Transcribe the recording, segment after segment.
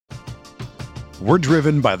We're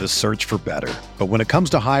driven by the search for better. But when it comes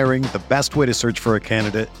to hiring, the best way to search for a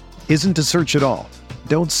candidate isn't to search at all.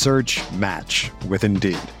 Don't search, match with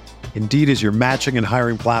Indeed. Indeed is your matching and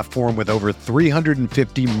hiring platform with over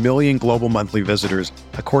 350 million global monthly visitors,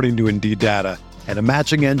 according to Indeed data, and a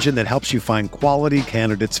matching engine that helps you find quality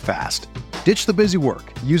candidates fast. Ditch the busy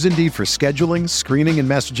work. Use Indeed for scheduling, screening, and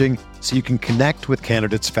messaging so you can connect with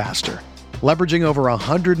candidates faster. Leveraging over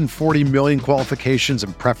 140 million qualifications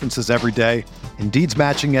and preferences every day, Indeed's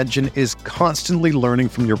matching engine is constantly learning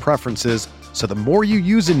from your preferences, so the more you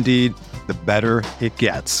use Indeed, the better it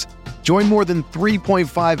gets. Join more than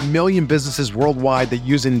 3.5 million businesses worldwide that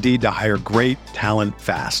use Indeed to hire great talent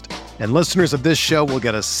fast. And listeners of this show will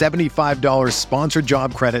get a $75 sponsored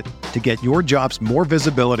job credit to get your jobs more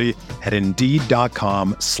visibility at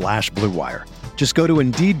Indeed.com/Blue Wire. Just go to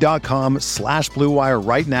Indeed.com/Blue Wire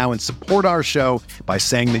right now and support our show by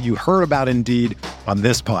saying that you heard about Indeed on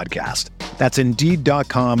this podcast. That's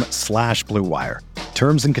Indeed.com/Blue Wire.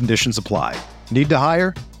 Terms and conditions apply. Need to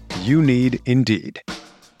hire? You need Indeed.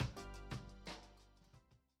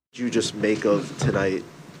 Did you just make of tonight,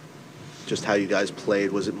 just how you guys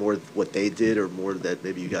played? Was it more what they did or more that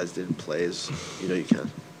maybe you guys didn't play as you can?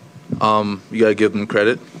 You got to give them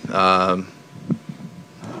credit.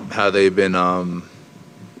 How they've been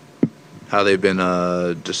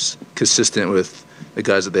just consistent with the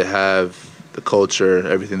guys that they have, the culture,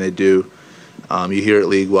 everything they do. You hear it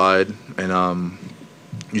league wide, and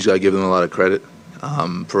you just got to give them a lot of credit.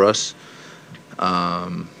 For us,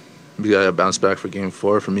 we got to bounce back for Game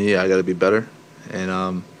 4. For me, I got to be better,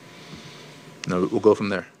 and we'll go from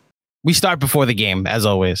there. We start before the game, as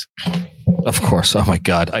always. Of course. Oh my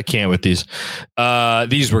God. I can't with these.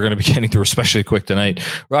 These we're going to be getting through especially quick tonight.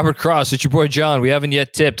 Robert Cross, it's your boy John. We haven't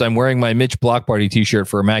yet tipped. I'm wearing my Mitch Block Party t-shirt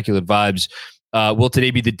for Immaculate Vibes. Will today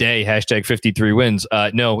be the day? Hashtag 53 wins.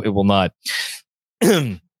 No, it will not.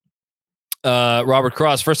 Robert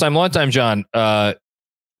Cross, first time, long time, John.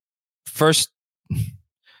 First.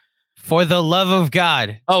 For the love of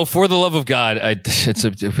God. Oh, for the love of God. It's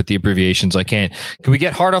with the abbreviations. I can't. Can we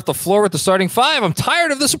get hard off the floor with the starting five? I'm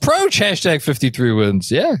tired of this approach. Hashtag 53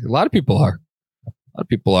 wins. Yeah, a lot of people are.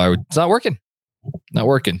 It's not working. Not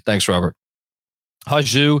working. Thanks, Robert.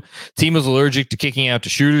 Haju, team is allergic to kicking out to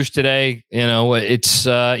shooters today. It's,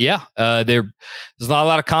 there's not a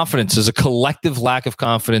lot of confidence. There's a collective lack of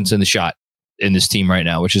confidence in the shot in this team right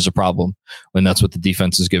now, which is a problem when that's what the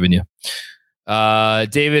defense is giving you.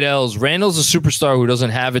 David Ells, Randall's a superstar who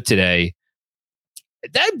doesn't have it today.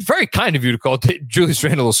 That's very kind of you to call Julius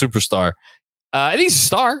Randle a superstar. I think he's a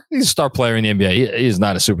star. He's a star player in the NBA. He is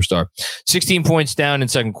not a superstar. 16 points down in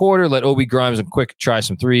second quarter. Let Obi, Grimes, and Quick try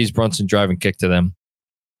some threes. Brunson drive and kick to them.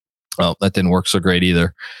 Oh, that didn't work so great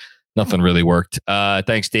either. Nothing really worked.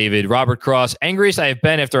 Thanks, David. Robert Cross, angriest I have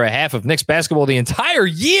been after a half of Knicks basketball the entire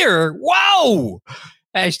year. Wow.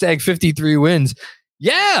 Hashtag 53 wins.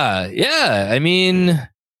 Yeah. I mean,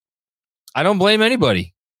 I don't blame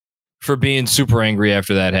anybody for being super angry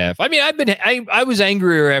after that half. I mean, I was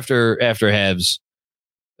angrier after halves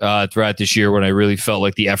throughout this year when I really felt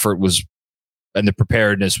like the effort was and the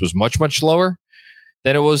preparedness was much, much lower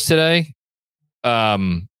than it was today.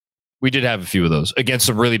 We did have a few of those against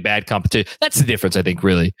some really bad competition. That's the difference, I think,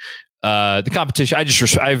 really. The competition,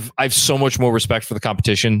 I've so much more respect for the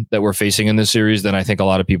competition that we're facing in this series than I think a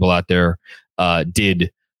lot of people out there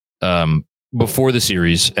did before the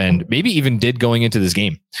series, and maybe even did going into this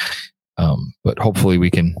game. But hopefully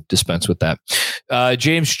we can dispense with that.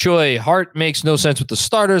 James Choi, Hart makes no sense with the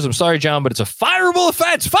starters. I'm sorry, John, but it's a fireable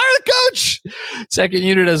offense. Fire the coach. Second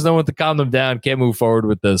unit has no one to calm them down. Can't move forward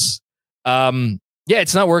with this.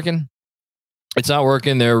 It's not working. It's not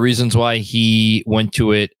working. There are reasons why he went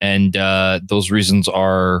to it, and those reasons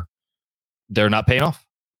they're not paying off.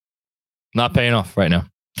 Not paying off right now.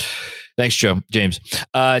 Thanks, James.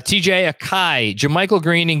 TJ Akai, JaMychal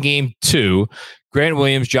Green in game 2, Grant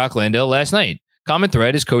Williams, Jock Landale last night. Common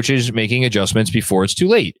thread is coaches making adjustments before it's too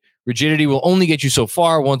late. Rigidity will only get you so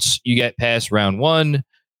far once you get past round 1.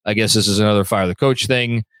 I guess this is another fire the coach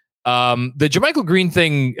thing. The JaMychal Green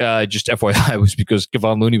thing, just FYI, was because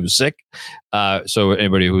Kevon Looney was sick. So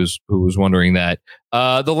anybody who was wondering that.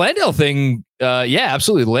 The Landale thing,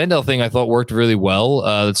 absolutely. The Landale thing I thought worked really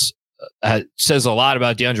well. It says a lot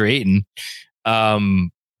about DeAndre Ayton.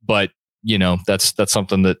 But that's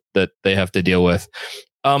something that they have to deal with.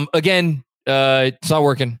 Again, it's not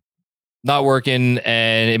working,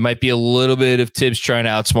 and it might be a little bit of Tibbs trying to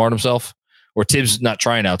outsmart himself, or Tibbs not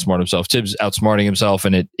trying to outsmart himself. Tibbs outsmarting himself,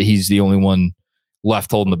 and he's the only one left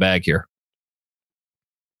holding the bag here.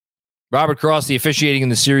 Robert Cross, the officiating in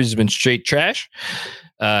the series has been straight trash.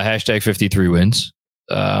 Hashtag 53 wins.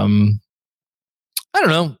 I don't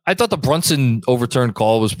know. I thought the Brunson overturned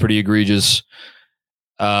call was pretty egregious,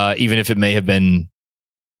 even if it may have been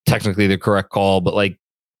technically the correct call. But like,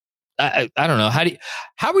 I don't know.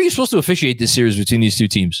 How are you supposed to officiate this series between these two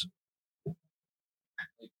teams?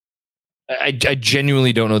 I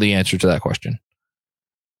genuinely don't know the answer to that question.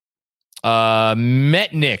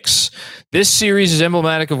 Met Knicks. This series is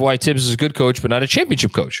emblematic of why Tibbs is a good coach, but not a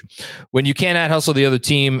championship coach. When you can't out-hustle the other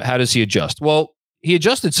team, how does he adjust? Well, he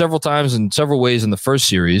adjusted several times in several ways in the first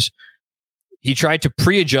series. He tried to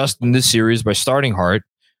pre-adjust in this series by starting Hart.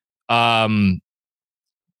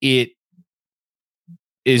 It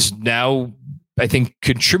is now, I think,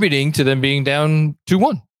 contributing to them being down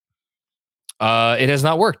 2-1. It has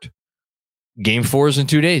not worked. Game 4 is in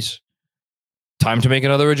 2 days. Time to make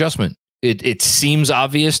another adjustment. It seems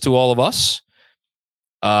obvious to all of us.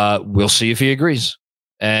 We'll see if he agrees,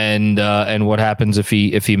 and what happens if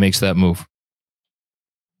he makes that move.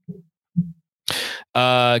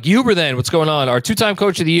 Huber, then, what's going on? Our 2-time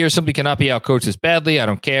coach of the year simply cannot be outcoached this badly. I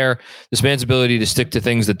don't care. This man's ability to stick to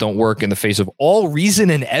things that don't work in the face of all reason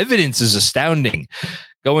and evidence is astounding.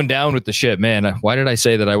 Going down with the ship, man. Why did I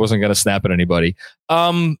say that I wasn't going to snap at anybody?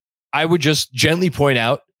 I would just gently point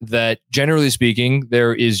out that, generally speaking,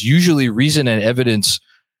 there is usually reason and evidence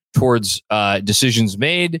towards decisions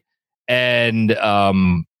made and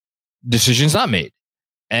decisions not made.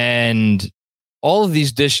 And all of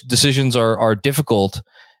these decisions are difficult.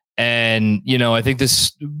 And, I think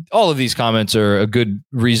all of these comments are a good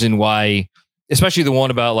reason why, especially the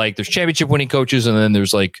one about like there's championship winning coaches and then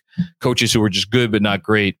there's like coaches who are just good but not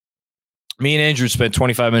great. Me and Andrew spent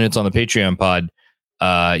 25 minutes on the Patreon pod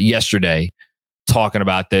yesterday talking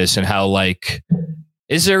about this and how, like,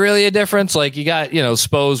 is there really a difference? Like, you got,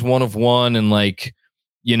 Spo's one of one, and like,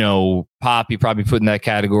 Pop, you probably put in that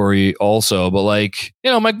category also. But like,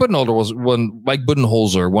 Mike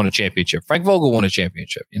Budenholzer won a championship. Frank Vogel won a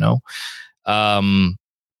championship, Ty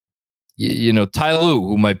Lue,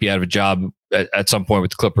 who might be out of a job at some point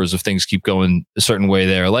with the Clippers if things keep going a certain way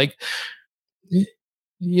there. Like,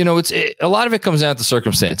 a lot of it comes down to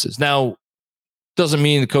circumstances. Now, doesn't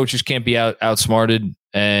mean the coaches can't be outsmarted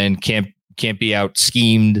and can't be out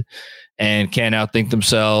schemed and can't outthink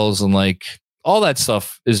themselves, and like all that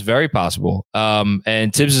stuff is very possible.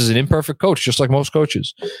 And Tibbs is an imperfect coach, just like most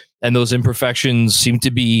coaches, and those imperfections seem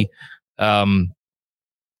to be, rearing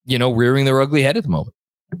their ugly head at the moment,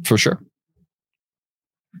 for sure.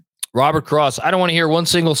 Robert Cross, I don't want to hear one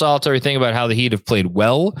single solitary thing about how the Heat have played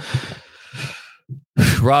well.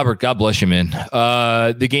 Robert, God bless you, man.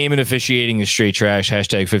 The game and officiating is straight trash.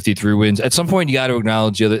 Hashtag 53 wins. At some point, you got to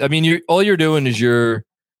acknowledge the other. I mean, all you're doing is you're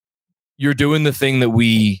doing the thing that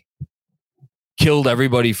we killed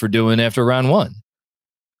everybody for doing after round one.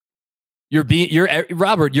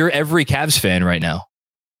 Robert, you're every Cavs fan right now.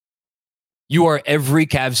 You are every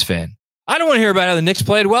Cavs fan. I don't want to hear about how the Knicks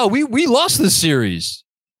played well. We lost this series.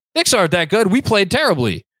 Knicks aren't that good. We played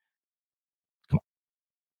terribly.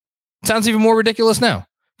 Sounds even more ridiculous now,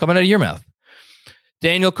 coming out of your mouth.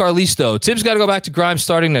 Daniel Carlisto. Tibbs got to go back to Grimes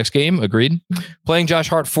starting next game. Agreed. Playing Josh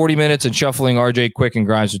Hart 40 minutes and shuffling RJ Quick and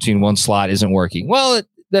Grimes between one slot isn't working. Well,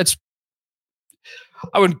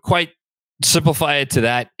 I wouldn't quite simplify it to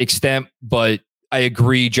that extent, but I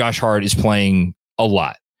agree Josh Hart is playing a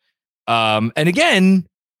lot. And again,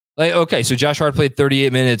 like, okay, so Josh Hart played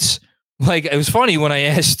 38 minutes. Like, it was funny when I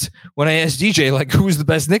asked DJ, like, who was the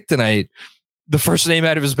best Knick tonight? The first name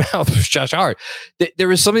out of his mouth was Josh Hart.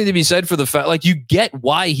 There is something to be said for the fact, like, you get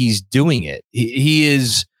why he's doing it. He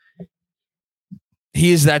is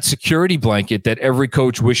that security blanket that every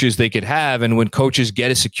coach wishes they could have. And when coaches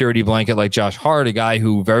get a security blanket like Josh Hart, a guy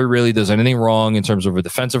who very rarely does anything wrong in terms of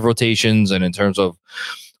defensive rotations and in terms of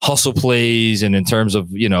hustle plays and in terms of,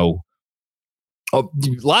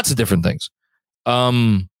 lots of different things.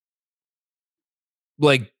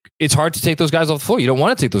 Like, it's hard to take those guys off the floor. You don't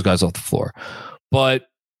want to take those guys off the floor. But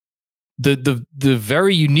the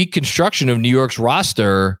very unique construction of New York's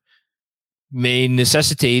roster may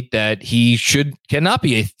necessitate that he cannot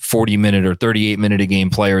be a 40-minute or 38-minute a game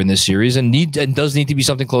player in this series and does need to be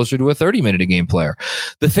something closer to a 30-minute a game player.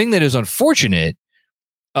 The thing that is unfortunate,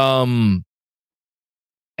 and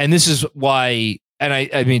this is why, and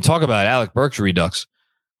I mean, talk about Alec Burks redux.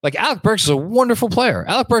 Like, Alec Burks is a wonderful player.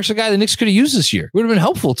 Alec Burks is a guy the Knicks could have used this year. Would have been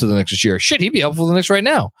helpful to the Knicks this year. Shit, he'd be helpful to the Knicks right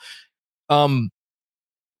now. And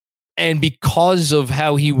because of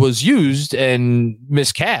how he was used and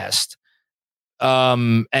miscast,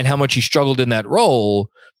 and how much he struggled in that role,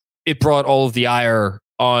 it brought all of the ire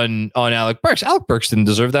on Alec Burks. Alec Burks didn't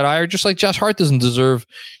deserve that ire, just like Josh Hart doesn't deserve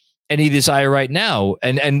any of this ire right now.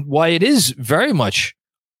 And why it is very much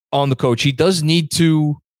on the coach. He does need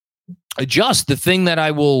to adjust. The thing that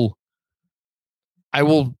I will,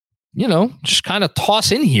 just kind of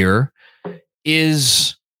toss in here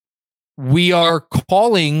is we are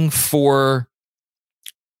calling for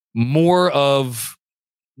more of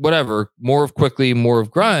whatever, more of Quickly, more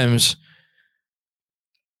of Grimes.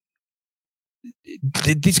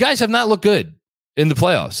 These guys have not looked good in the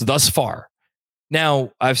playoffs thus far.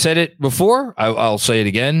 Now, I've said it before. I'll say it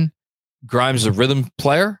again. Grimes is a rhythm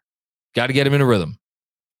player. Got to get him in a rhythm.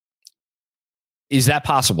 Is that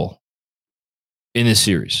possible in this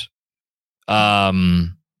series? I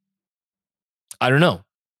don't know.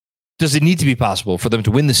 Does it need to be possible for them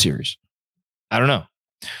to win the series? I don't know.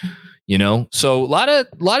 So a lot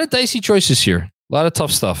of dicey choices here. A lot of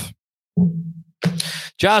tough stuff.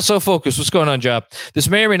 Ja, so focused. What's going on, Ja? This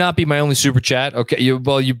may or may not be my only super chat. Okay,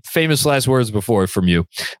 you famous last words before from you.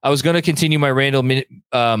 I was going to continue my Randall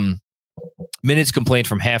minutes complaint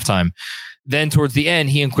from halftime. Then towards the end,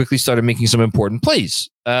 he and Quickly started making some important plays.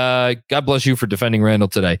 God bless you for defending Randall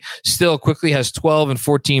today. Still, Quickly has 12 and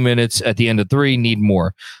 14 minutes at the end of 3. Need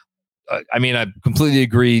more. I completely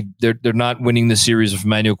agree. They're not winning the series if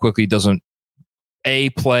Emmanuel Quickly doesn't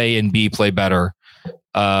A, play, and B, play better.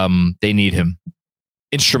 They need him.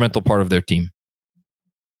 Instrumental part of their team.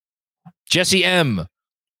 Jesse M.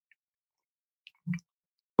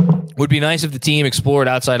 Would be nice if the team explored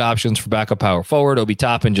outside options for backup power forward. Obi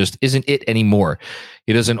Toppin just isn't it anymore.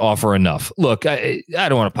 He doesn't offer enough. Look, I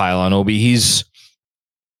don't want to pile on Obi. He's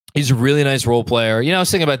a really nice role player. I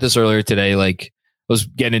was thinking about this earlier today. Like, I was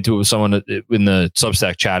getting into it with someone in the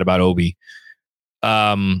Substack chat about Obi.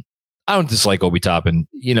 I don't dislike Obi Toppin.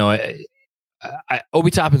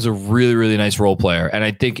 Obi Toppin's a really, really nice role player. And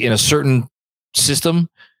I think in a certain system,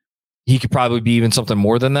 he could probably be even something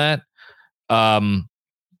more than that. I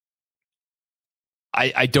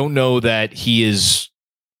don't know that he is.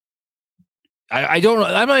 I don't know.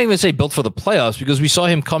 I'm not even going to say built for the playoffs because we saw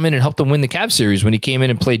him come in and help them win the Cavs series when he came in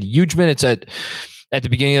and played huge minutes at the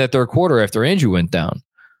beginning of that third quarter after Andrew went down.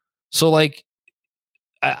 So,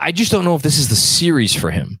 I just don't know if this is the series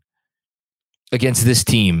for him against this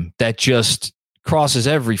team that just crosses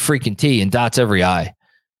every freaking T and dots every I.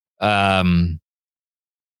 I don't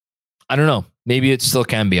know. Maybe it still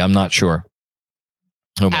can be. I'm not sure.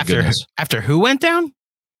 Oh my goodness. After who went down?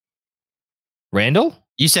 Randall?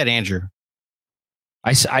 You said Andrew.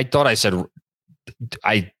 I thought I said.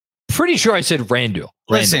 I'm pretty sure I said Randall.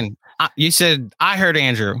 Listen, you said I heard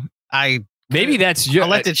Andrew. Maybe that's your. I'll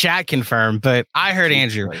let the chat confirm, but I heard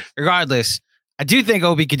Andrew. Regardless, I do think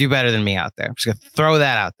Obi could do better than me out there. I'm just gonna throw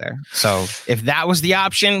that out there. So if that was the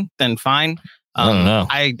option, then fine. I don't know.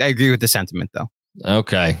 I agree with the sentiment, though.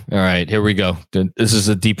 Okay. All right. Here we go. This is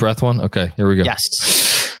a deep breath one. Okay. Here we go.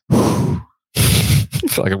 Yes. I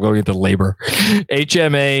feel like I'm going into labor.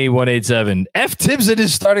 HMA 187. F Tibbs in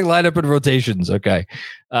his starting lineup and rotations. Okay.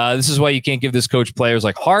 This is why you can't give this coach players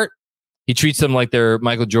like Hart. He treats them like they're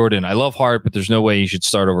Michael Jordan. I love Hart, but there's no way he should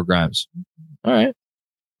start over Grimes. All right.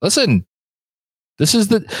 Listen, this is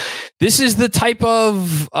the type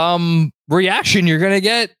of reaction you're going to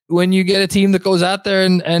get when you get a team that goes out there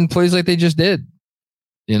and plays like they just did,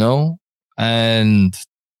 and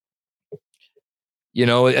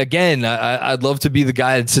again, I'd love to be the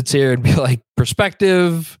guy that sits here and be like,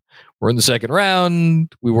 perspective, we're in the second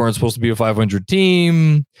round. We weren't supposed to be a 500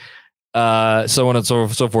 team. So on and so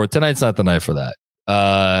forth. Tonight's not the night for that.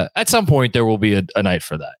 At some point there will be a night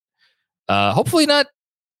for that. Hopefully not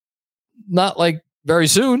like very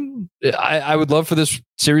soon. I would love for this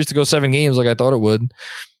series to go 7 games like I thought it would.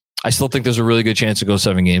 I still think there's a really good chance to go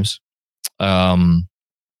 7 games.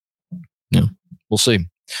 We'll see.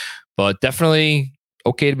 But definitely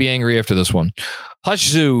okay to be angry after this one. Hush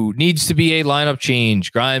Zoo needs to be a lineup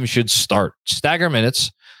change. Grimes should start. Stagger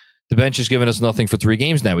minutes. The bench has given us nothing for 3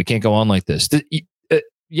 games now. We can't go on like this.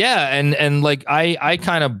 Yeah, and like I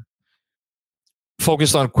kind of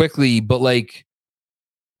focused on Quickly, but like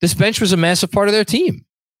this bench was a massive part of their team.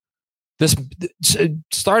 This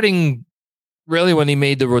starting really when he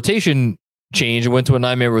made the rotation change and went to a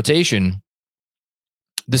 9-man rotation.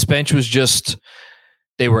 This bench was just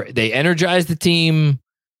they energized the team,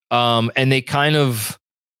 and they kind of.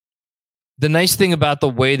 The nice thing about the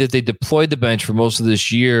way that they deployed the bench for most of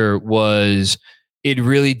this year was it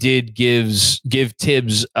really did give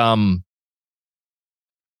Tibbs a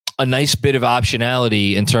nice bit of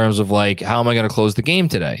optionality in terms of like, how am I going to close the game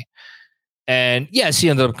today? And yes, he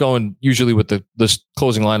ended up going usually with the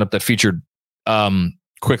closing lineup that featured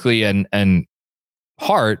Quickly and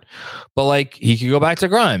Hart, but like he could go back to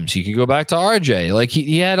Grimes, he could go back to RJ. Like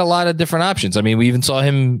he had a lot of different options. I mean, we even saw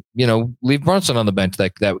him, leave Brunson on the bench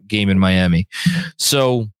that game in Miami.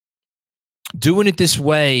 So doing it this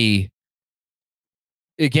way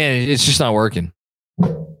again, it's just not working.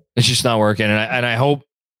 It's just not working, and I hope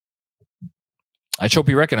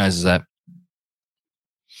he recognizes that.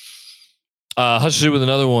 Hushes with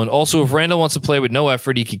another one. Also, if Randall wants to play with no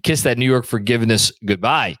effort, he could kiss that New York forgiveness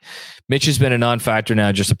goodbye. Mitch has been a non-factor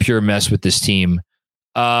now, just a pure mess with this team.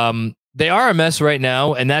 They are a mess right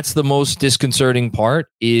now, and that's the most disconcerting part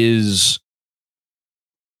is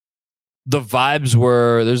the vibes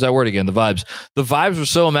were, there's that word again, the vibes. The vibes were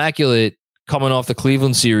so immaculate coming off the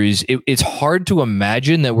Cleveland series. It's hard to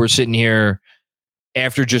imagine that we're sitting here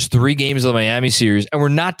after just 3 games of the Miami series, and we're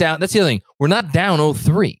not down. That's the other thing. We're not down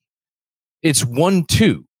 0-3. It's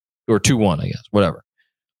 1-2 or 2-1, I guess, whatever.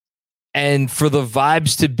 And for the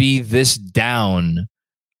vibes to be this down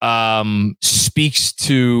speaks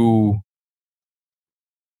to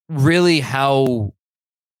really how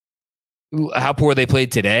poor they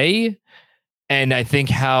played today. And I think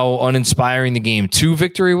how uninspiring the game 2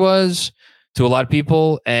 victory was to a lot of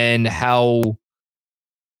people, and how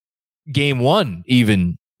game 1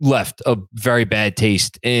 even left a very bad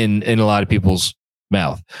taste in a lot of people's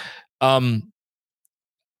mouth. We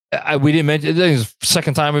didn't mention. This is the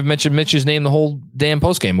second time we've mentioned Mitch's name the whole damn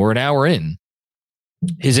postgame. We're an hour in.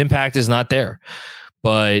 His impact is not there,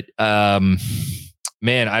 but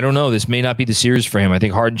man, I don't know. This may not be the series for him. I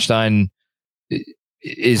think Hartenstein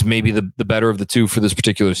is maybe the better of the two for this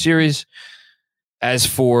particular series. As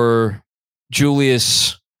for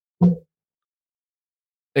Julius,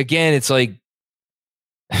 again, it's like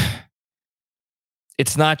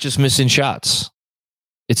it's not just missing shots.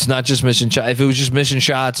 It's not just missing shots. If it was just missing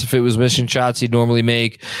shots, if it was missing shots he'd normally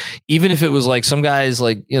make, even if it was like some guys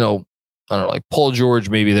like, I don't know, like Paul George,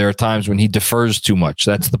 maybe there are times when he defers too much.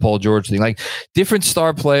 That's the Paul George thing. Like different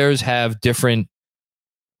star players have different,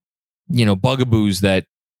 bugaboos that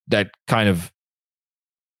kind of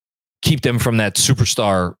keep them from that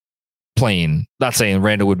superstar plane. Not saying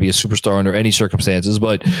Randall would be a superstar under any circumstances,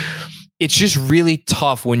 but it's just really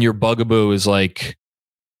tough when your bugaboo is like,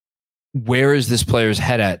 where is this player's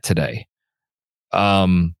head at today?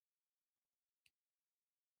 Which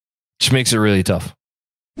makes it really tough.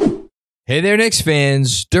 Hey there, Knicks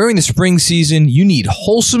fans. During the spring season, you need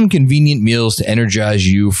wholesome, convenient meals to energize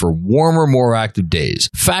you for warmer, more active days.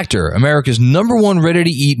 Factor, America's #1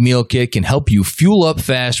 ready-to-eat meal kit, can help you fuel up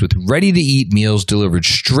fast with ready-to-eat meals delivered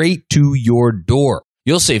straight to your door.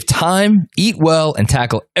 You'll save time, eat well, and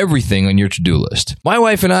tackle everything on your to-do list. My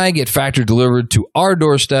wife and I get Factor delivered to our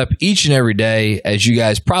doorstep each and every day. As you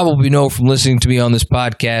guys probably know from listening to me on this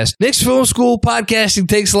podcast, Knicks Film School podcasting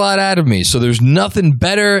takes a lot out of me, so there's nothing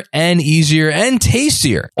better and easier and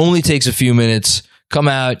tastier. Only takes a few minutes. Come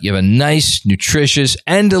out, you have a nice, nutritious,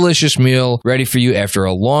 and delicious meal ready for you after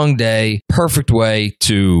a long day. Perfect way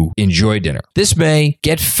to enjoy dinner. This May,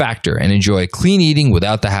 get Factor and enjoy clean eating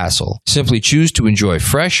without the hassle. Simply choose to enjoy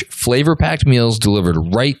fresh, flavor-packed meals delivered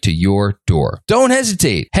right to your door. Don't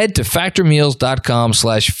hesitate. Head to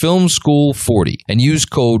factormeals.com/filmschool40 and use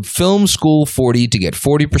code FILMSCHOOL40 to get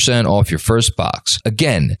 40% off your first box.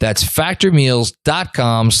 Again, that's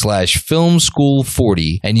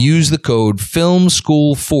factormeals.com/filmschool40 and use the code FILMSCHOOL40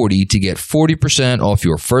 to get 40% off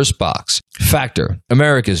your first box. Factor,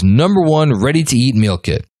 America's #1 ready-to-eat meal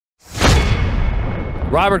kit.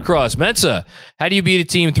 Robert Cross, Mensa, how do you beat a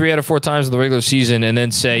team 3 out of 4 times in the regular season and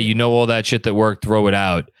then say, all that shit that worked, throw it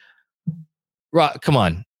out? Come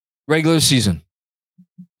on. Regular season.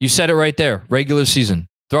 You said it right there. Regular season.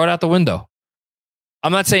 Throw it out the window.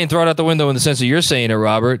 I'm not saying throw it out the window in the sense that you're saying it,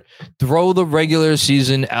 Robert. Throw the regular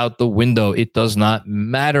season out the window. It does not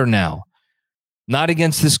matter now. Not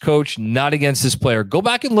against this coach, not against this player. Go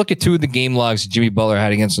back and look at 2 of the game logs that Jimmy Butler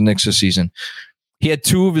had against the Knicks this season. He had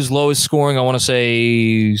 2 of his lowest scoring, I want to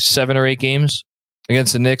say 7 or 8 games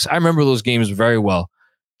against the Knicks. I remember those games very well.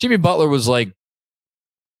 Jimmy Butler was like,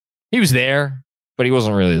 he was there, but he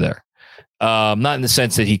wasn't really there. Not in the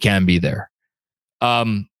sense that he can be there.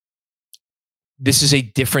 This is a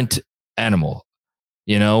different animal.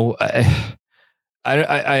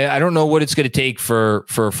 I don't know what it's going to take for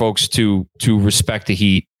folks to respect the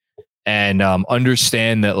Heat and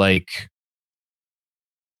understand that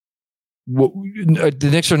the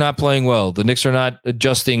Knicks are not playing well. The Knicks are not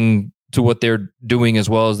adjusting to what they're doing as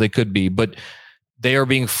well as they could be, but they are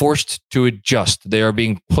being forced to adjust. They are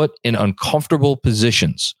being put in uncomfortable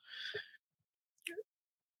positions.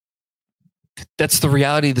 That's the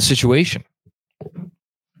reality of the situation.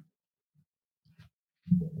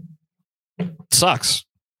 It sucks.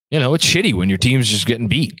 It's shitty when your team's just getting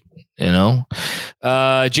beat.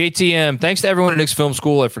 JTM, thanks to everyone at Knicks Film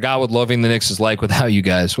School. I forgot what loving the Knicks is like without you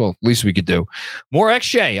guys. Well, at least we could do more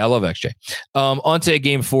XJ. I love XJ. On to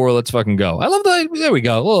game 4. Let's fucking go. I love there we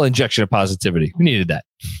go. A little injection of positivity. We needed that.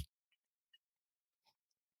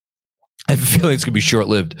 I have a feeling it's going to be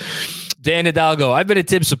short-lived. Dan Hidalgo, I've been a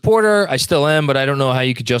Tibbs supporter. I still am, but I don't know how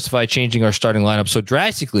you could justify changing our starting lineup so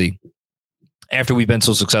drastically after we've been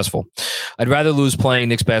so successful. I'd rather lose playing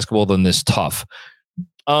Knicks basketball than this tough.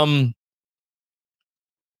 I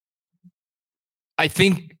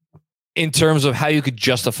think in terms of how you could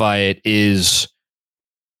justify it is,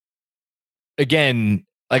 again,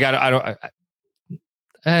 like I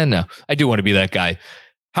know I do want to be that guy.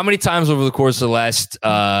 How many times over the course of the last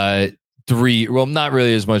 3, well, not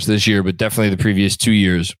really as much this year, but definitely the previous 2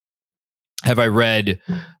 years, have I read,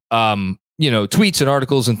 tweets and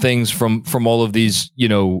articles and things from all of these,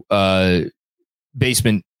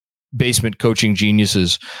 basement coaching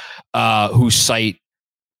geniuses who cite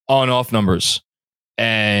on-off numbers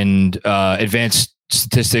and advanced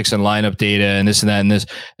statistics and lineup data and this and that and this,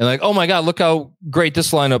 and like, oh my God, look how great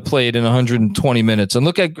this lineup played in 120 minutes, and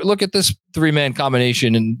look at this 3-man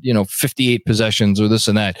combination and 58 possessions or this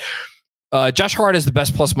and that. Josh Hart is the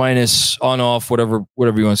best plus minus on off whatever you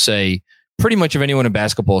want to say, pretty much of anyone in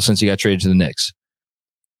basketball since he got traded to the Knicks.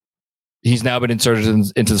 He's now been inserted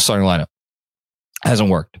into the starting lineup. Hasn't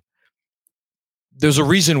worked. There's a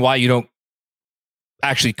reason why you don't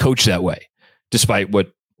actually coach that way, despite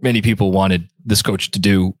what many people wanted this coach to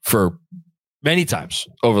do for many times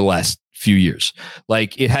over the last few years.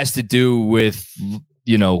 Like, it has to do with,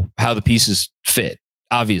 how the pieces fit,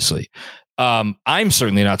 obviously. I'm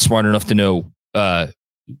certainly not smart enough to know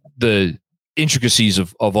the intricacies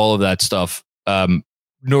of all of that stuff.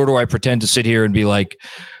 Nor do I pretend to sit here and be like,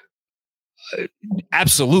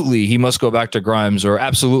 absolutely, he must go back to Grimes, or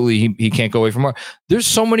absolutely he can't go away from Hart. There's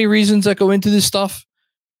so many reasons that go into this stuff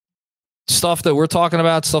that we're talking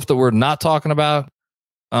about, stuff that we're not talking about.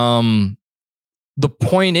 The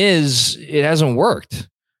point is, it hasn't worked.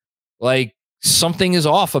 Like, something is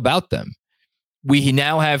off about them. We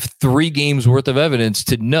now have 3 games worth of evidence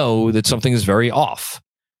to know that something is very off.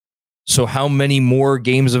 So how many more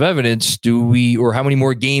games of evidence how many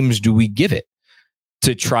more games do we give it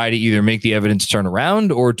to try to either make the evidence turn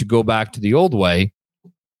around or to go back to the old way?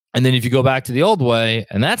 And then if you go back to the old way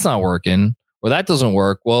and that's not working, or that doesn't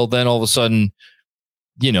work, well, then all of a sudden,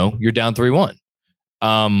 you're down 3-1.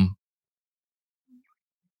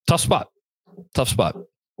 Tough spot.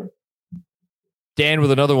 Dan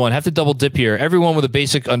with another one. Have to double dip here. Everyone with a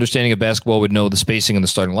basic understanding of basketball would know the spacing in the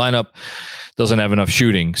starting lineup doesn't have enough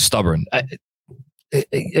shooting. Stubborn.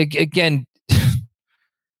 Again,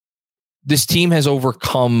 this team has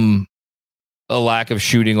overcome a lack of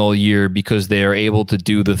shooting all year because they are able to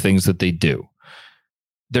do the things that they do.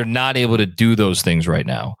 They're not able to do those things right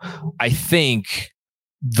now. I think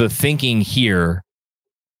the thinking here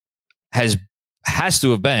has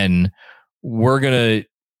to have been, we're going to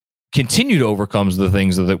continue to overcome the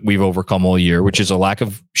things that we've overcome all year, which is a lack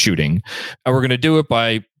of shooting. And we're going to do it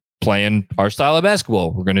by playing our style of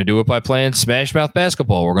basketball. We're going to do it by playing smash mouth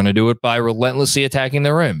basketball. We're going to do it by relentlessly attacking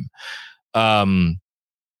the rim. And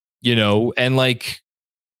like,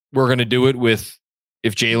 we're going to do it with,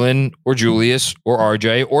 if Jalen or Julius or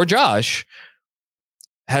RJ or Josh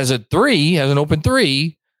has an open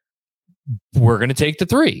 3, we're going to take the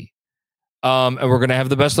 3. And we're going to have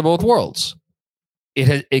the best of both worlds.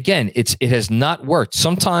 It has not worked.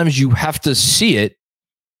 Sometimes you have to see it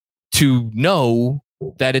to know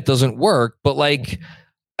that it doesn't work. But like,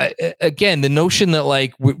 again, the notion that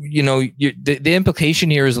like, the implication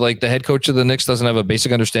here is like the head coach of the Knicks doesn't have a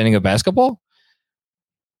basic understanding of basketball.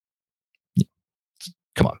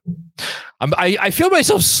 Come on. I feel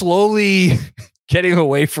myself slowly getting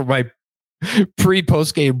away from my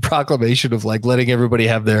post game proclamation of like letting everybody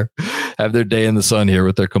have their day in the sun here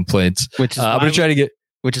with their complaints. Which is I'm going to try to get.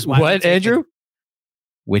 Which is why what, Andrew?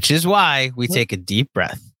 Which is why we take a deep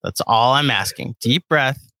breath. That's all I'm asking. Deep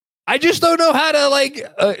breath. I just don't know how to like.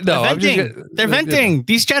 No, they're venting.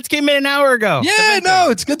 These chats came in an hour ago. Yeah, no,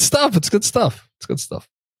 it's good stuff.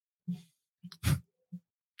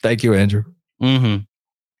 Thank you, Andrew. Mm-hmm.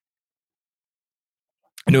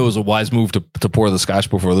 I knew it was a wise move to pour the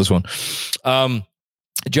scotch before this one.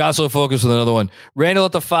 Jocelyn focus with another one. Randall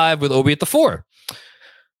at the 5 with Obi at the 4.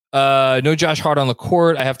 No Josh Hart on the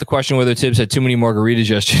court. I have to question whether Tibbs had too many margaritas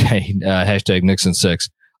yesterday. Hashtag Nixon 6.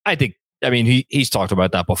 He's talked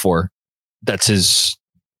about that before. That's his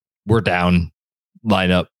we're down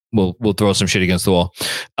lineup. We'll throw some shit against the wall.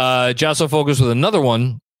 Jocelyn focus with another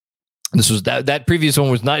one. This was that previous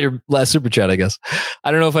one was not your last super chat, I guess.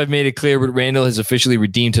 I don't know if I've made it clear, but Randall has officially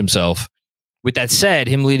redeemed himself. With that said,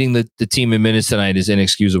 him leading the team in minutes tonight is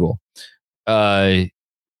inexcusable. And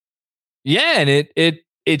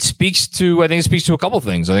it speaks to, I think it speaks to a couple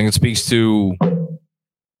things. I think it speaks to,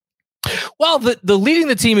 well, the leading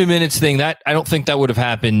the team in minutes thing, that I don't think that would have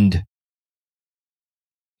happened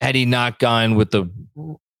had he not gone with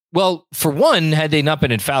well, for one, had they not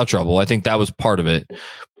been in foul trouble. I think that was part of it.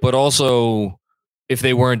 But also, if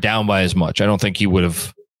they weren't down by as much, I don't think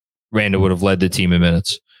Randall would have led the team in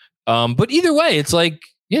minutes. But either way, it's like,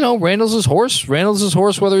 Randall's his horse. Randall's his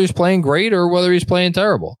horse, whether he's playing great or whether he's playing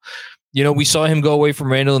terrible. We saw him go away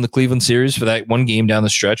from Randall in the Cleveland series for that one game down the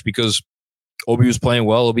stretch because Obi was playing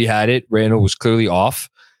well. Obi had it. Randall was clearly off.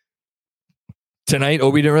 Tonight,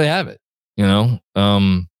 Obi didn't really have it.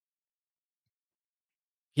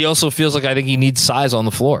 He also feels like I think he needs size on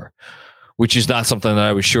the floor, which is not something that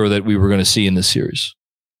I was sure that we were going to see in this series.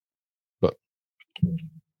 But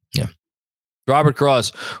yeah. Robert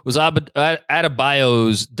Cross, was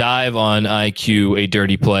Adebayo's dive on IQ a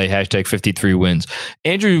dirty play? Hashtag 53 wins.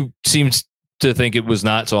 Andrew seems to think it was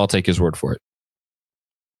not, so I'll take his word for it.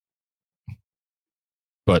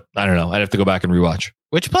 But I don't know. I'd have to go back and rewatch.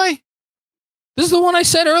 Which play? This is the one I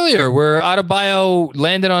said earlier where Adebayo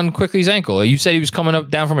landed on Quickly's ankle. You said he was coming up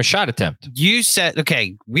down from a shot attempt. You said,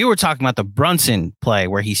 okay, we were talking about the Brunson play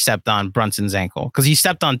where he stepped on Brunson's ankle because he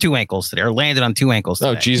stepped on 2 ankles today or landed on 2 ankles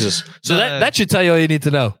today. Oh, Jesus. So that should tell you all you need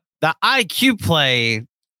to know. The IQ play,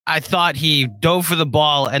 I thought he dove for the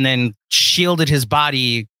ball and then shielded his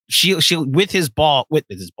body, with his body,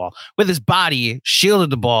 shielded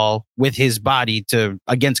the ball with his body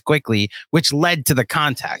against Quickly, which led to the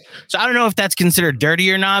contact. So I don't know if that's considered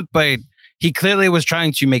dirty or not, but he clearly was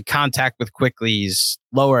trying to make contact with Quickly's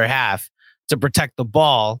lower half to protect the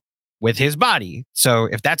ball with his body. So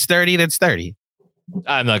if that's dirty, that's dirty.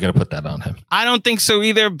 I'm not going to put that on him. I don't think so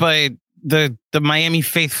either, but the Miami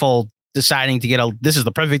faithful deciding to get this is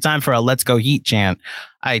the perfect time for a "Let's Go Heat" chant.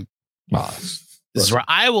 This is where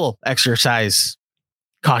I will exercise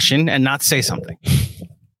caution and not say something.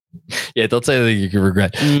 Yeah, don't say anything you can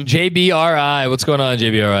regret. JBRI, what's going on,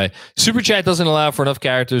 JBRI? Super Chat doesn't allow for enough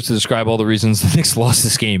characters to describe all the reasons the Knicks lost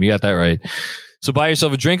this game. You got that right. So buy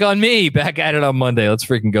yourself a drink on me. Back at it on Monday. Let's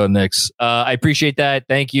freaking go, Knicks. I appreciate that.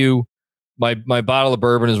 Thank you. My bottle of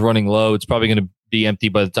bourbon is running low. It's probably going to be empty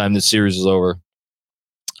by the time this series is over.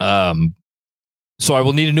 So I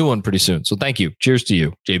will need a new one pretty soon. So thank you. Cheers to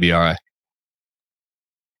you, JBRI.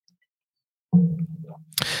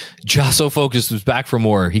 Josh so focused was back for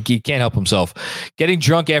more. He can't help himself. Getting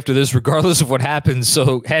drunk after this, regardless of what happens.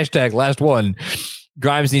 So hashtag last one.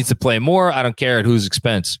 Grimes needs to play more. I don't care at whose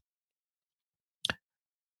expense.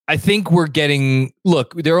 I think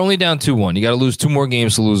look, they're only down 2-1. You got to lose 2 more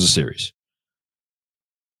games to lose a series.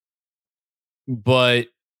 But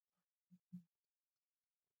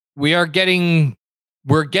we're getting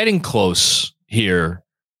close here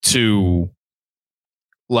to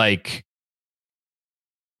like,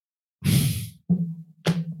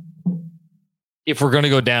 if we're going to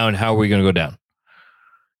go down, how are we going to go down?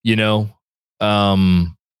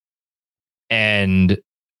 And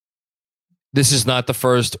this is not the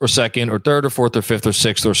first or second or third or fourth or fifth or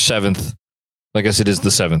sixth or seventh. I guess it is the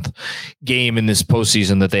 7th game in this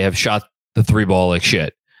postseason that they have shot the 3 ball like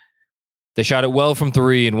shit. They shot it well from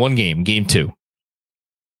 3 in one game, game 2.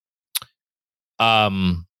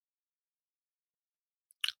 I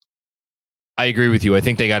agree with you. I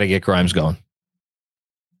think they got to get Grimes going.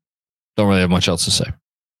 Don't really have much else to say.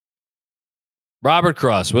 Robert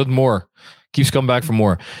Cross with more. Keeps coming back for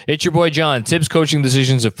more. It's your boy John. Tibbs' coaching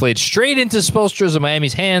decisions have played straight into Spoelstra's and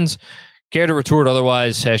Miami's hands. Care to retort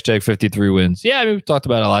otherwise? Hashtag 53 wins. Yeah, we talked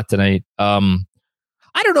about it a lot tonight. I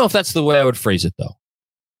don't know if that's the way I would phrase it, though.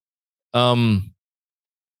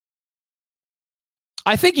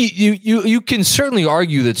 I think you can certainly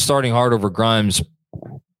argue that starting hard over Grimes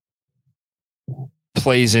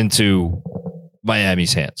plays into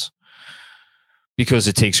Miami's hands because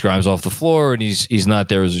it takes Grimes off the floor and he's not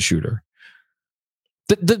there as a shooter.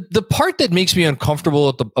 The part that makes me uncomfortable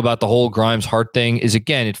about the whole Grimes Hart thing is,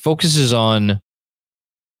 again, it focuses on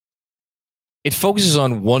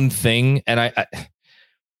one thing, and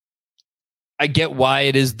I get why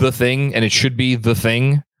it is the thing and it should be the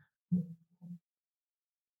thing.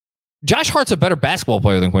 Josh Hart's a better basketball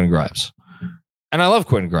player than Quentin Grimes. And I love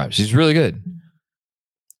Quentin Grimes. He's really good.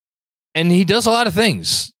 And he does a lot of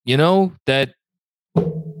things, that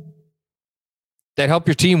help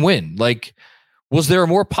your team win. Like, was there a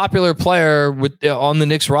more popular player on the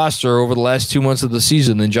Knicks roster over the last 2 months of the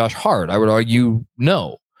season than Josh Hart? I would argue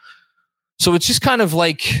no. So it's just kind of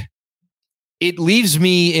like, it leaves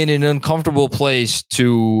me in an uncomfortable place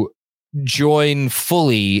to join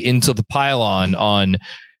fully into the pylon on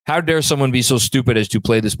how dare someone be so stupid as to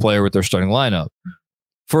play this player with their starting lineup.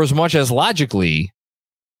 For as much as logically,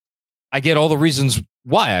 I get all the reasons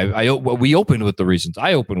why. We opened with the reasons.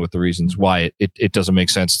 I opened with the reasons why it doesn't make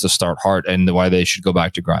sense to start Hart and why they should go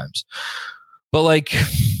back to Grimes. But like,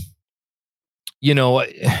 you know,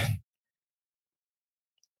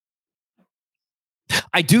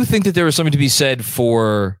 I do think that there is something to be said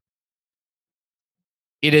for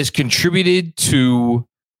it has contributed to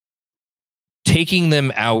taking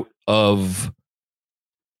them out of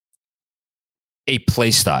a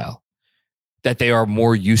play style that they are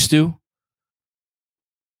more used to.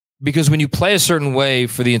 Because when you play a certain way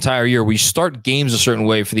for the entire year, we start games a certain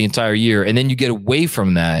way for the entire year, and then you get away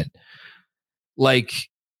from that. Like,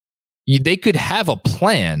 they could have a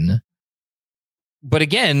plan. But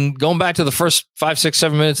again, going back to the first 5, 6,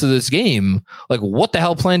 7 minutes of this game, like, what the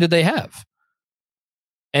hell plan did they have?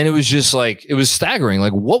 And it was just like, it was staggering.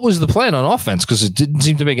 Like, what was the plan on offense? Because it didn't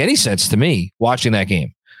seem to make any sense to me watching that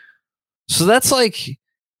game. So that's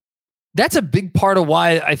a big part of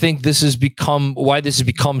why I think this has become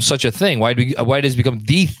such a thing. Why it has become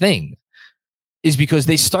the thing is because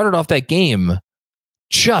they started off that game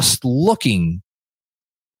just looking,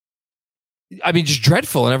 I mean, just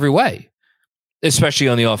dreadful in every way, especially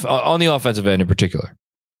on the offensive end in particular.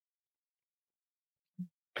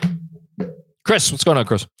 Chris, what's going on,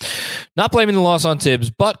 Chris? Not blaming the loss on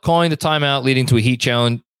Tibbs, but calling the timeout leading to a Heat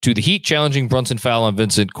challenge. To the Heat challenging Brunson foul on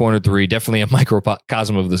Vincent, corner 3. Definitely a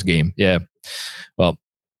microcosm of this game. Yeah. Well,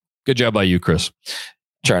 good job by you, Chris.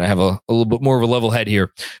 Trying to have a little bit more of a level head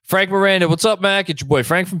here. Frank Miranda, what's up, Mac? It's your boy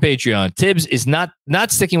Frank from Patreon. Tibbs is not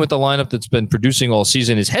sticking with the lineup that's been producing all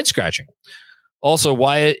season is head scratching. Also,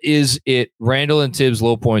 why is it Randall and Tibbs'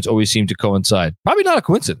 low points always seem to coincide? Probably not a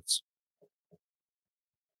coincidence.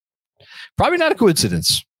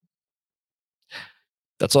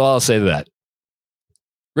 That's all I'll say to that.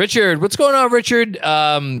 Richard, what's going on, Richard?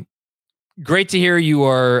 Great to hear you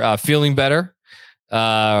are feeling better.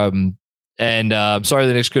 And I'm sorry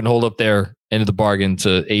the Knicks couldn't hold up their end of the bargain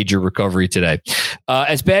to aid your recovery today.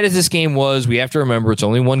 As bad as this game was, we have to remember it's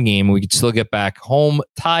only one game, and we could still get back home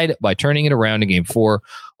tied by turning it around in game 4.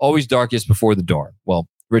 Always darkest before the dawn. Well,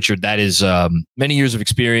 Richard, that is many years of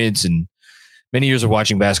experience and many years of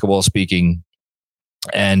watching basketball speaking.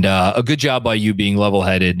 And a good job by you being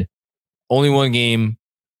level-headed. Only one game.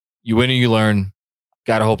 You win or you learn.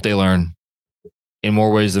 Gotta hope they learn in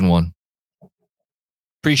more ways than one.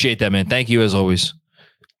 Appreciate that, man. Thank you as always.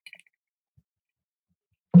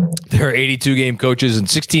 There are 82 game coaches and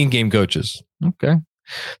 16 game coaches. Okay.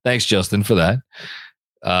 Thanks, Justin, for that.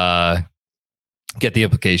 Get the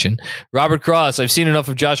implication. Robert Cross, I've seen enough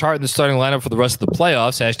of Josh Hart in the starting lineup for the rest of the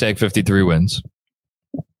playoffs. Hashtag 53 wins.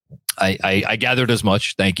 I gathered as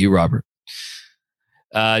much. Thank you, Robert.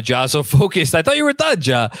 Ja, so focused. I thought you were done,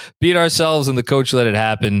 Ja. Beat ourselves and the coach let it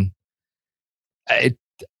happen.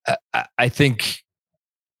 I think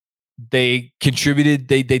they contributed.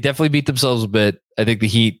 They definitely beat themselves a bit. I think the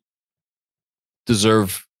Heat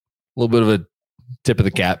deserve a little bit of a tip of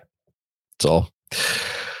the cap. That's all.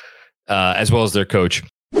 As well as their coach.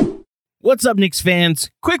 What's up, Knicks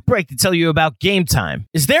fans? Quick break to tell you about Game Time.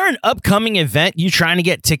 Is there an upcoming event you're trying to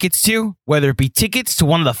get tickets to? Whether it be tickets to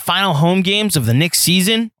one of the final home games of the Knicks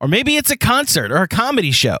season, or maybe it's a concert or a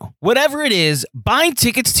comedy show. Whatever it is, buying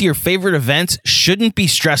tickets to your favorite events shouldn't be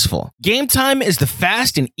stressful. Game Time is the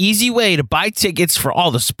fast and easy way to buy tickets for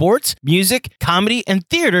all the sports, music, comedy, and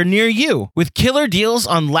theater near you. With killer deals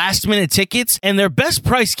on last-minute tickets and their best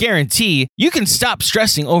price guarantee, you can stop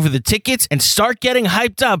stressing over the tickets and start getting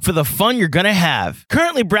hyped up for the fun you're gonna have.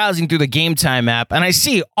 Currently browsing through the Game Time app, and I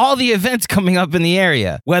see all the events coming up in the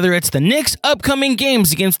area. Whether it's the Knicks' upcoming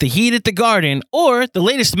games against the Heat at the Garden, or the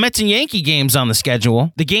latest Mets and Yankee games on the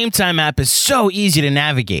schedule, the Game Time app is so easy to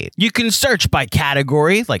navigate. You can search by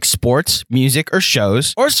category, like sports, music, or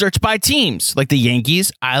shows, or search by teams, like the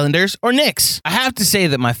Yankees, Islanders, or Knicks. I have to say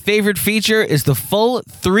that my favorite feature is the full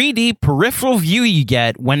 3D peripheral view you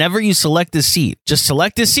get whenever you select a seat. Just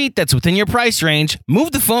select a seat that's within your price range,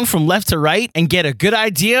 move the phone from left to right, and get a good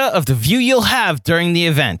idea of the view you'll have during the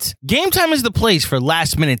event. Game Time is the place for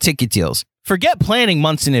last-minute ticket deals. Forget planning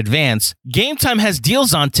months in advance. Game Time has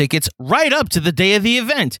deals on tickets right up to the day of the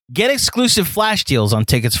event. Get exclusive flash deals on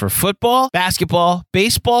tickets for football, basketball,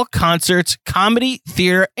 baseball, concerts, comedy,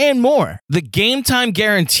 theater, and more. The Game Time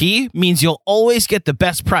guarantee means you'll always get the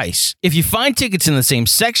best price. If you find tickets in the same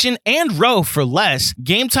section and row for less,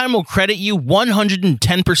 Game Time will credit you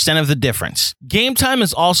 110% of the difference. Game Time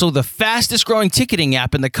is also the fastest growing ticketing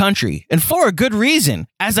app in the country, and for a good reason.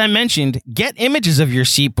 As I mentioned, get images of your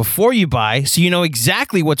seat before you buy so you know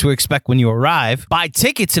exactly what to expect when you arrive. Buy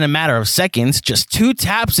tickets in a matter of seconds, just 2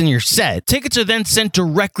 taps and you're set. Tickets are then sent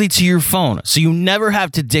directly to your phone, so you never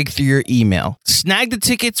have to dig through your email. Snag the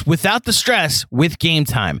tickets without the stress with Game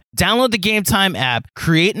Time. Download the Game Time app,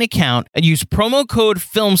 create an account, and use promo code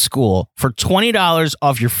Film School for $20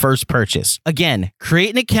 off your first purchase. Again,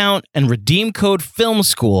 create an account and redeem code Film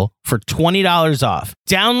School for $20 off.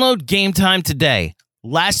 Download Game Time today.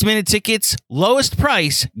 Last minute tickets, lowest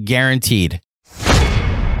price, guaranteed.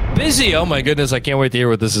 Busy. Oh my goodness. I can't wait to hear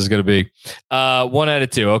what this is going to be. 1 out of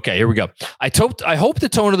 2. Okay, here we go. I hope the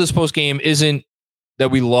tone of this post game isn't that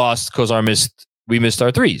we lost because we missed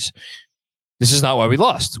our threes. This is not why we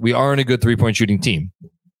lost. We aren't a good 3-point shooting team.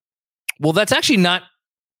 Well, that's actually not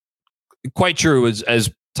quite true,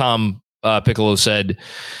 as Tom Piccolo said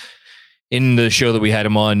in the show that we had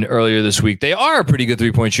him on earlier this week. They are a pretty good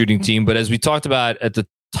 3-point shooting team, but as we talked about at the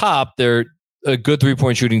top, they're a good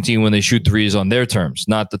 3-point shooting team when they shoot threes on their terms,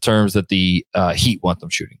 not the terms that the Heat want them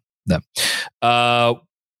shooting them.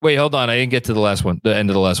 Wait, hold on. I didn't get to the end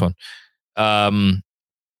of the last one.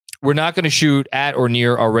 We're not going to shoot at or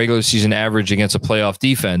near our regular season average against a playoff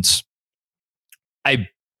defense.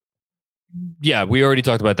 Yeah, we already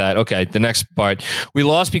talked about that. Okay, the next part. We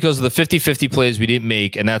lost because of the 50-50 plays we didn't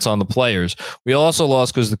make, and that's on the players. We also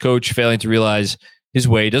lost because the coach failing to realize his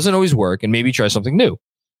way doesn't always work and maybe try something new.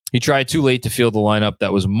 He tried too late to field the lineup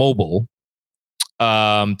that was mobile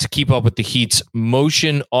to keep up with the Heat's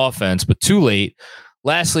motion offense, but too late.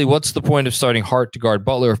 Lastly, what's the point of starting Hart to guard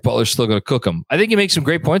Butler if Butler's still going to cook him? I think he makes some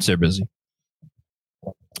great points there, Busy.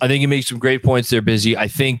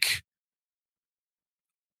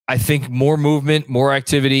 I think more movement, more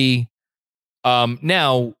activity.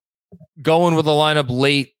 Now, going with a lineup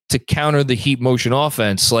late to counter the Heat motion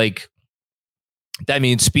offense, like that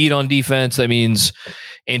means speed on defense. That means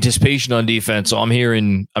anticipation on defense. So I'm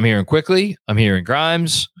hearing Quickly. I'm hearing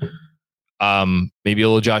Grimes. Maybe a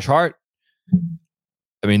little Josh Hart.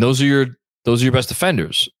 I mean, those are your best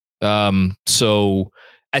defenders. So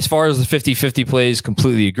as far as the 50-50 plays,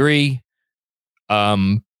 completely agree.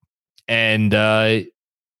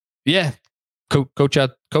 Yeah,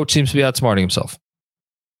 coach seems to be outsmarting himself.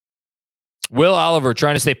 Will Oliver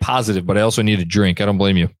trying to stay positive, but I also need a drink. I don't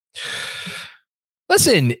blame you.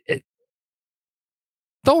 Listen,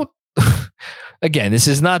 don't. Again, this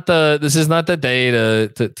is not the day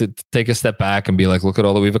to take a step back and be like, look at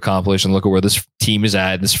all that we've accomplished and look at where this team is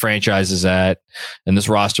at, this franchise is at, and this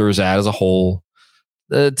roster is at as a whole.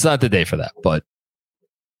 It's not the day for that. But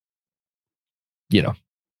if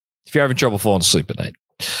you're having trouble falling asleep at night.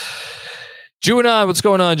 Juanon, what's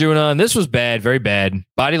going on, Juanon? This was bad, very bad.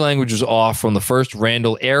 Body language was off from the first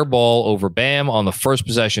Randall air ball over Bam on the first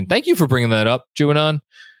possession. Thank you for bringing that up, Juanon.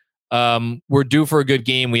 We're due for a good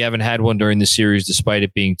game. We haven't had one during the series, despite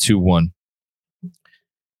it being 2-1.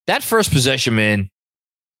 That first possession, man,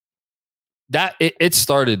 that it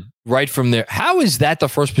started right from there. How is that the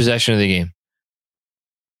first possession of the game?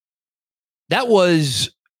 That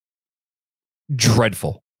was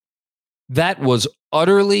dreadful. That was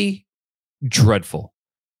utterly dreadful.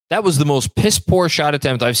 That was the most piss poor shot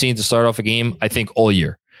attempt I've seen to start off a game, I think, all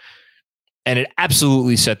year. And it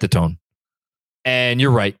absolutely set the tone. And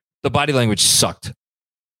you're right. The body language sucked.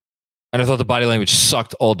 And I thought the body language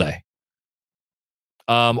sucked all day.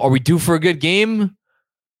 Are we due for a good game?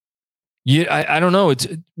 Yeah, I don't know.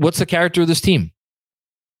 What's the character of this team?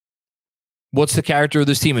 What's the character of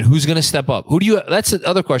this team, and who's going to step up? That's the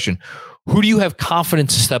other question. Who do you have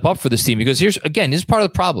confidence to step up for this team? Because this is part of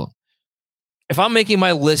the problem. If I'm making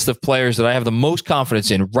my list of players that I have the most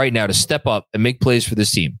confidence in right now to step up and make plays for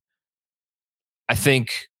this team, I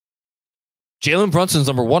think Jalen Brunson's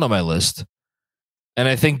number 1 on my list. And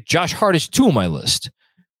I think Josh Hart is 2 on my list.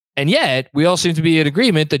 And yet, we all seem to be in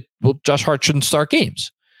agreement that, Josh Hart shouldn't start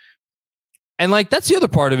games. And that's the other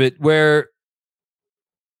part of it where,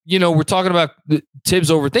 we're talking about Tibbs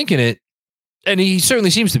overthinking it, and he certainly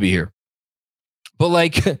seems to be here. But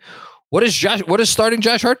what does starting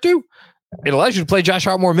Josh Hart do? It allows you to play Josh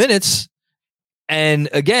Hart more minutes. And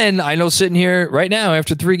again, I know sitting here right now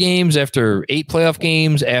after 3 games, after 8 playoff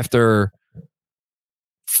games, after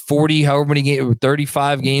 40, however many games,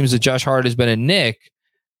 35 games that Josh Hart has been a Knick,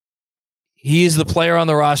 he is the player on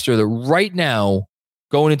the roster that right now,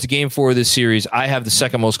 going into game 4 of this series, I have the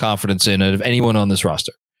second most confidence in out of anyone on this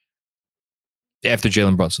roster after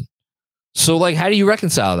Jalen Brunson. So, like, how do you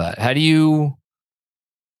reconcile that? How do you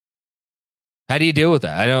deal with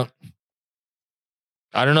that?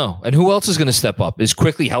 I don't know. And who else is going to step up? Is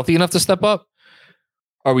Quickly healthy enough to step up?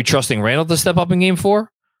 Are we trusting Randall to step up in game 4?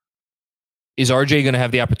 Is RJ going to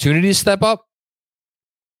have the opportunity to step up?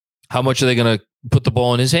 How much are they going to put the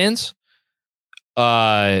ball in his hands?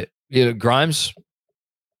 Grimes.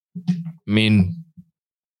 I mean,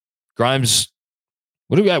 Grimes.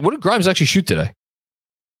 What did Grimes actually shoot today?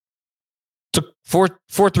 Took four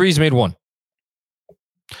threes, made 1.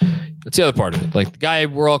 That's the other part of it. Like, the guy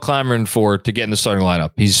we're all clamoring for to get in the starting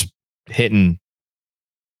lineup. He's hitting.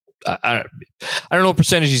 I don't know what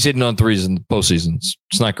percentage he's hitting on threes in the postseason.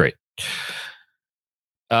 It's not great.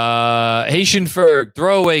 Haitian Ferg,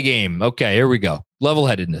 throwaway game. Okay, here we go.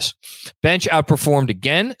 Level-headedness. Bench outperformed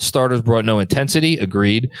again. Starters brought no intensity.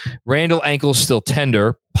 Agreed. Randall ankle still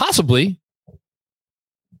tender. Possibly.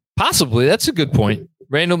 That's a good point.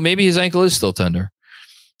 Randall, maybe his ankle is still tender.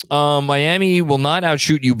 Miami will not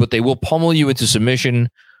outshoot you, but they will pummel you into submission.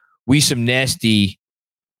 We some nasty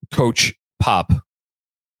Coach Pop.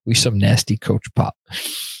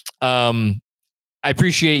 I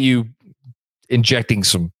appreciate you injecting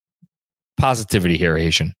some positivity here,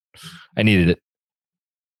 Haitian. I needed it.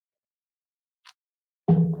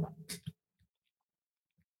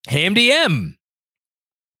 Ham DM.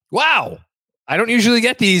 Wow. I don't usually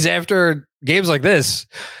get these after games like this.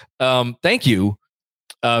 Thank you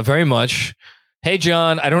very much. Hey,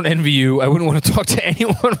 John, I don't envy you. I wouldn't want to talk to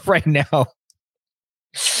anyone right now.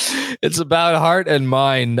 It's about heart and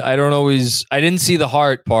mind. I didn't see the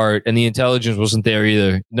heart part, and the intelligence wasn't there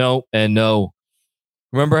either. No and no.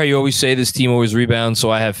 Remember how you always say this team always rebounds, so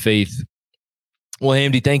I have faith. Well,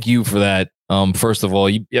 Hamdi, thank you for that. First of all,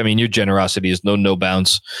 your generosity is no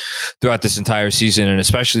bounds throughout this entire season, and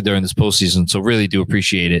especially during this postseason. So really do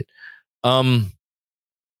appreciate it. I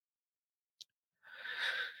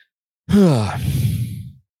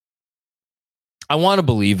want to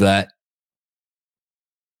believe that.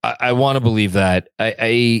 I want to believe that.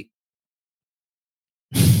 I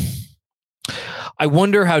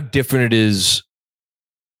wonder how different it is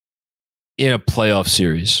in a playoff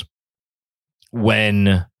series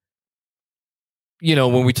when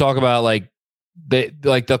we talk about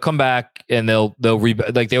they'll come back and they'll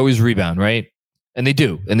rebound, like they always rebound, right? And they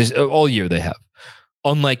do, and this all year they have.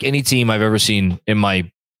 Unlike any team I've ever seen in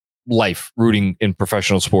my life rooting in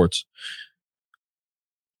professional sports.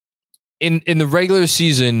 In the regular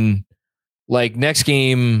season, like next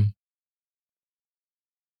game,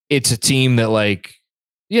 it's a team that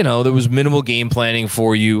there was minimal game planning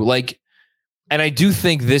for you. And I do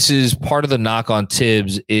think this is part of the knock on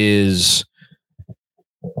Tibbs is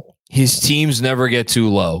his teams never get too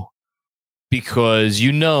low because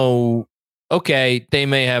okay, they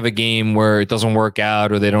may have a game where it doesn't work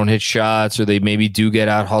out or they don't hit shots or they maybe do get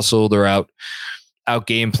out hustled or out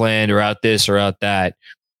game planned or out this or out that.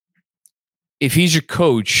 If he's your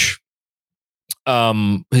coach,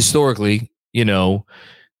 historically,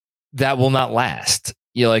 that will not last.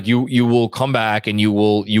 You will come back and you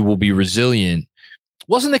will be resilient.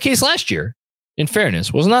 Wasn't the case last year. In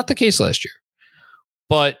fairness, was not the case last year.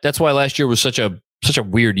 But that's why last year was such a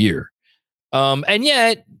weird year. And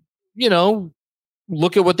yet,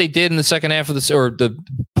 look at what they did in the second half of the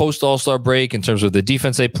post All-Star break in terms of the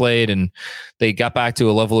defense they played, and they got back to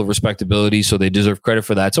a level of respectability, so they deserve credit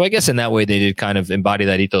for that. So I guess in that way they did kind of embody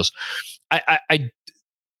that ethos.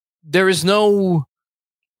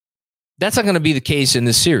 That's not going to be the case in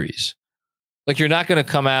this series. Like, you're not going to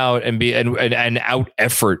come out and be and out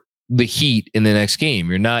effort the Heat in the next game.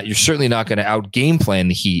 You're certainly not going to out game plan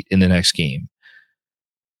the Heat in the next game.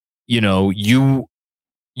 You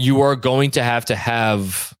are going to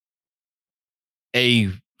have a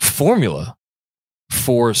formula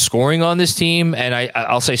for scoring on this team, and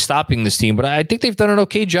I'll say stopping this team. But I think they've done an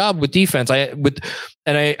okay job with defense. I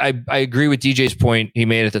agree with DJ's point he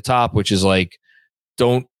made at the top, which is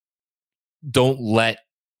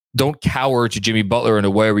don't cower to Jimmy Butler in a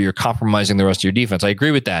way where you're compromising the rest of your defense. I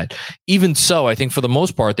agree with that. Even so, I think for the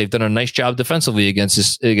most part they've done a nice job defensively against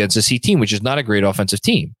this Heat team, which is not a great offensive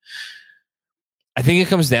team. I think it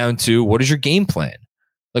comes down to, what is your game plan?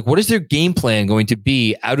 What is their game plan going to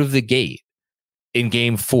be out of the gate in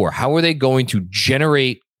game 4? How are they going to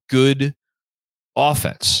generate good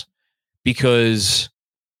offense? Because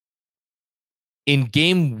in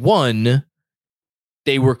game 1,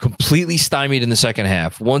 they were completely stymied in the second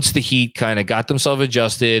half. Once the Heat kind of got themselves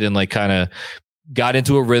adjusted and kind of got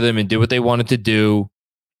into a rhythm and did what they wanted to do,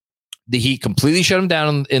 The Heat completely shut them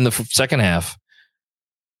down in the second half.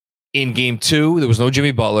 In game 2, there was no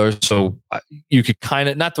Jimmy Butler, so you could kind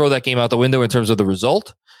of not throw that game out the window in terms of the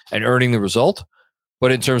result and earning the result,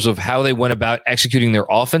 but in terms of how they went about executing their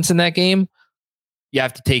offense in that game, you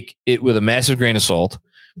have to take it with a massive grain of salt.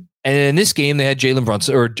 And in this game, they had Jalen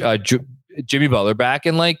Brunson or Jimmy Butler back,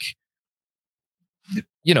 and like,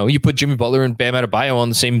 you know, you put Jimmy Butler and Bam Adebayo on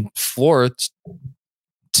the same floor, it's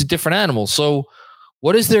a different animal. So,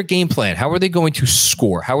 what is their game plan? How are they going to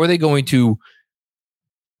score? How are they going to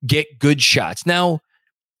get good shots? Now,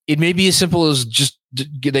 it may be as simple as just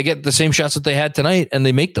they get the same shots that they had tonight and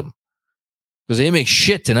they make them, because they didn't make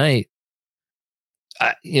shit tonight,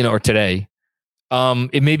 or today.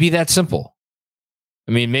 It may be that simple.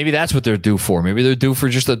 I mean, maybe that's what they're due for. Maybe they're due for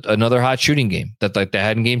just another hot shooting game that like they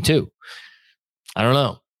had in game 2. I don't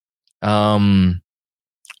know.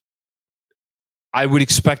 I would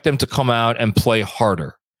expect them to come out and play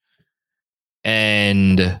harder.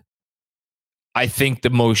 And I think the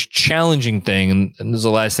most challenging thing, and this is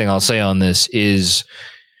the last thing I'll say on this, is,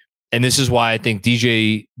 and this is why I think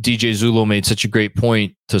DJ Zulo made such a great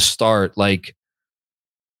point to start, like,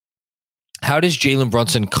 how does Jalen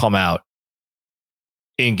Brunson come out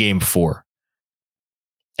in game 4?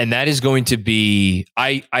 And that is going to be,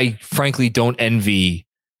 I frankly don't envy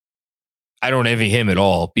him at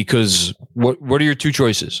all, because what are your two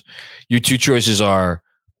choices? Your two choices are,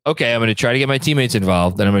 okay, I'm going to try to get my teammates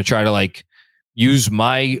involved, and I'm going to try to like use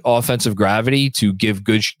my offensive gravity to get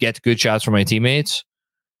good shots for my teammates.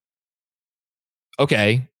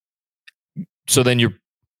 Okay. So then you're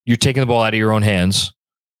taking the ball out of your own hands.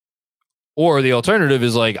 Or the alternative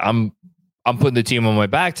is like, I'm putting the team on my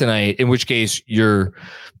back tonight, in which case you're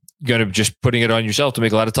going to just putting it on yourself to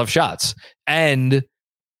make a lot of tough shots and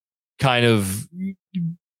kind of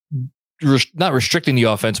not restricting the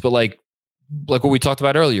offense, but like what we talked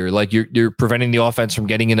about earlier, like you're preventing the offense from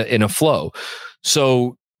getting in a flow.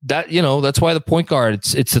 So that, that's why the point guard,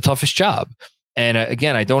 it's the toughest job. And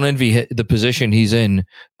again, I don't envy the position he's in.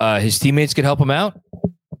 His teammates could help him out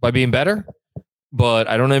by being better, but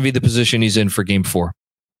I don't envy the position he's in for game 4.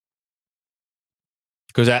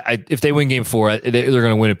 Because if they win game 4, they're going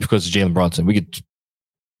to win it because of Jalen Brunson. We could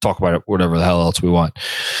talk about it, whatever the hell else we want.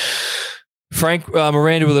 Frank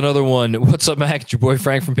Miranda with another one. What's up, Mac? It's your boy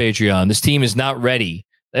Frank from Patreon. This team is not ready.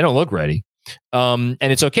 They don't look ready. And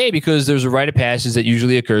it's okay, because there's a rite of passage that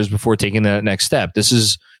usually occurs before taking that next step. This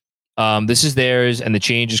is theirs, and the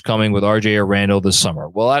change is coming with RJ or Randall this summer.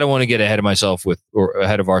 Well, I don't want to get ahead of myself or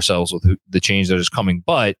ahead of ourselves with the change that is coming,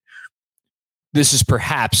 but this is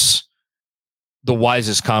perhaps the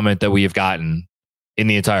wisest comment that we have gotten in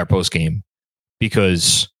the entire postgame,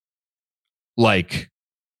 because like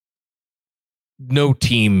no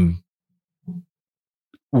team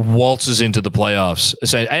waltzes into the playoffs.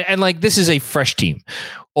 And like, this is a fresh team.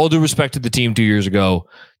 All due respect to the team 2 years ago,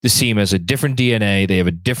 this team has a different DNA. They have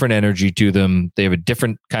a different energy to them. They have a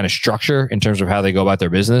different kind of structure in terms of how they go about their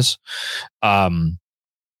business.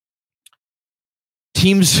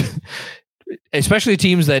 Teams, especially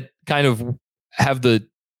teams that kind of have the,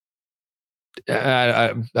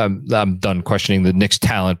 I'm done questioning the Knicks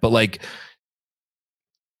talent, but like,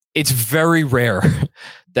 it's very rare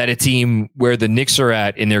that a team where the Knicks are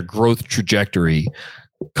at in their growth trajectory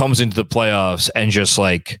comes into the playoffs and just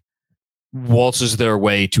like waltzes their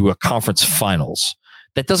way to a conference finals.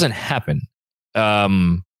 That doesn't happen.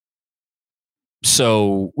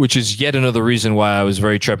 So, which is yet another reason why I was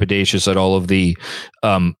very trepidatious at all of the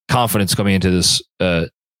confidence coming into this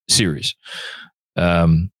series.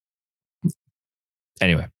 Anyway,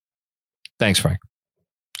 thanks, Frank.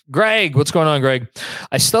 Greg, what's going on, Greg?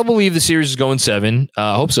 I still believe the series is going 7.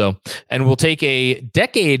 I hope so. And will take a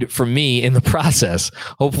decade from me in the process.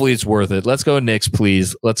 Hopefully it's worth it. Let's go Knicks,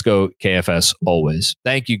 please. Let's go KFS always.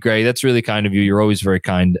 Thank you, Greg. That's really kind of you. You're always very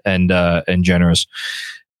kind and generous.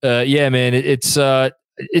 Yeah, man, it's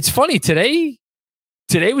funny. Today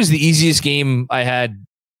was the easiest game I had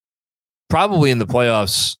probably in the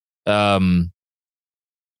playoffs to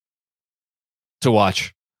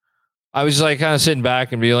watch. I was like kind of sitting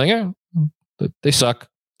back and being like, yeah, they suck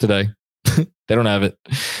today. They don't have it.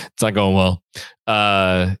 It's not going well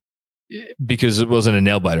because it wasn't a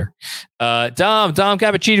nail biter. Dom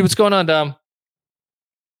Cappuccino, what's going on, Dom?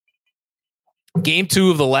 Game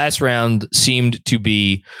 2 of the last round seemed to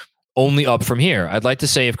be only up from here. I'd like to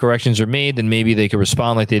say if corrections are made, then maybe they could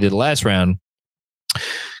respond like they did the last round.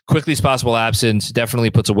 Quickly as possible absence definitely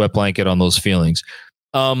puts a wet blanket on those feelings.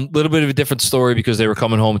 Little bit of a different story because they were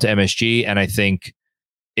coming home to MSG, and I think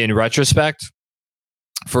in retrospect,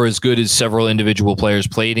 for as good as several individual players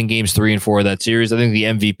played in games 3 and 4 of that series. I think the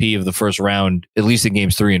MVP of the first round, at least in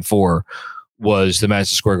games 3 and 4, was the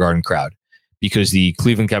Madison Square Garden crowd, because the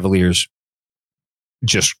Cleveland Cavaliers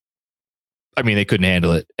they couldn't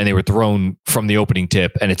handle it, and they were thrown from the opening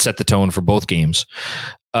tip, and it set the tone for both games.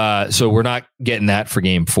 So we're not getting that for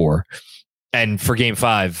game 4. And for game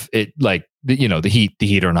 5, the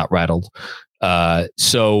Heat are not rattled.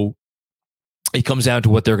 So it comes down to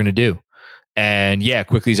what they're going to do. And yeah,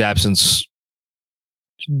 Quickly's absence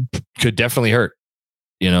could definitely hurt,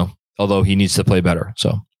 although he needs to play better.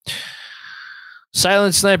 So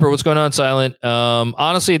Silent Sniper, what's going on, Silent?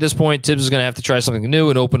 Honestly, at this point, Tibbs is going to have to try something new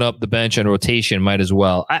and open up the bench and rotation. Might as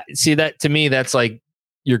well. See that, to me, that's like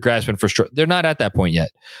you're grasping for straw. They're not at that point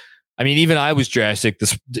yet. I mean, even I was drastic to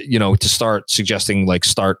start suggesting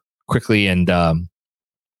start Quickly and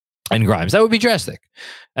Grimes. That would be drastic.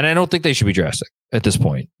 And I don't think they should be drastic at this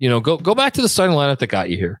point. Go back to the starting lineup that got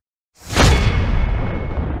you here.